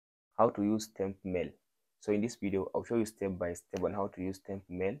how to use temp mail. So in this video I'll show you step by step on how to use temp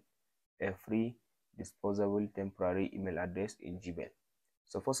mail, a free disposable temporary email address in Gmail.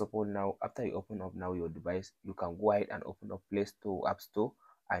 So first of all, now after you open up now your device, you can go ahead and open up Play Store, App Store,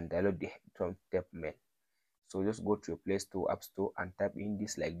 and download the temp mail. So just go to your Play Store, App Store, and type in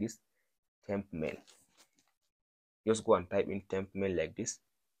this like this, temp mail. Just go and type in temp mail like this.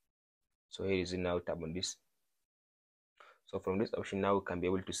 So here is it now. Tap on this. So from this option now, you can be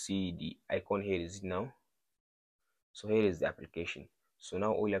able to see the icon. Here is it now. So here is the application. So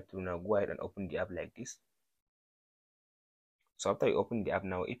now all you have to do now, go ahead and open the app like this. So after you open the app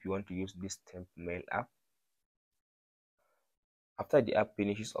now, if you want to use this temp mail app, after the app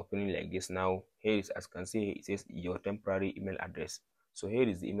finishes opening like this, now here is, as you can see, it says your temporary email address. So here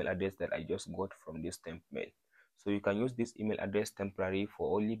is the email address that I just got from this temp mail. So you can use this email address temporarily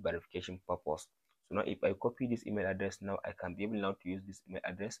for only verification purpose. So now if I copy this email address, now I can be able now to use this email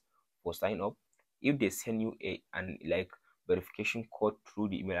address for sign up. If they send you an verification code through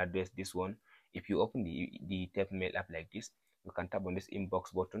the email address, this one, if you open the temp mail app like this, you can tap on this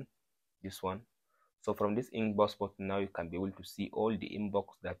inbox button, this one. So from this inbox button now, you can be able to see all the inbox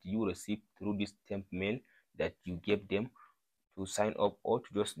that you received through this temp mail that you gave them to sign up or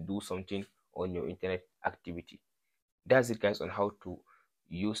to just do something on your internet activity. That's it guys on how to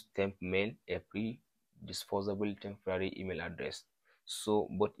use temp mail, a free disposable temporary email address. So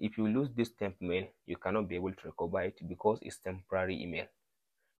but if you lose this temp mail, you cannot be able to recover it because it's temporary email.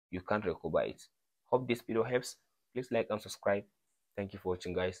 You can't recover it. Hope this video helps. Please like and subscribe. Thank you for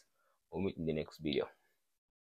watching guys. We'll meet in the next video.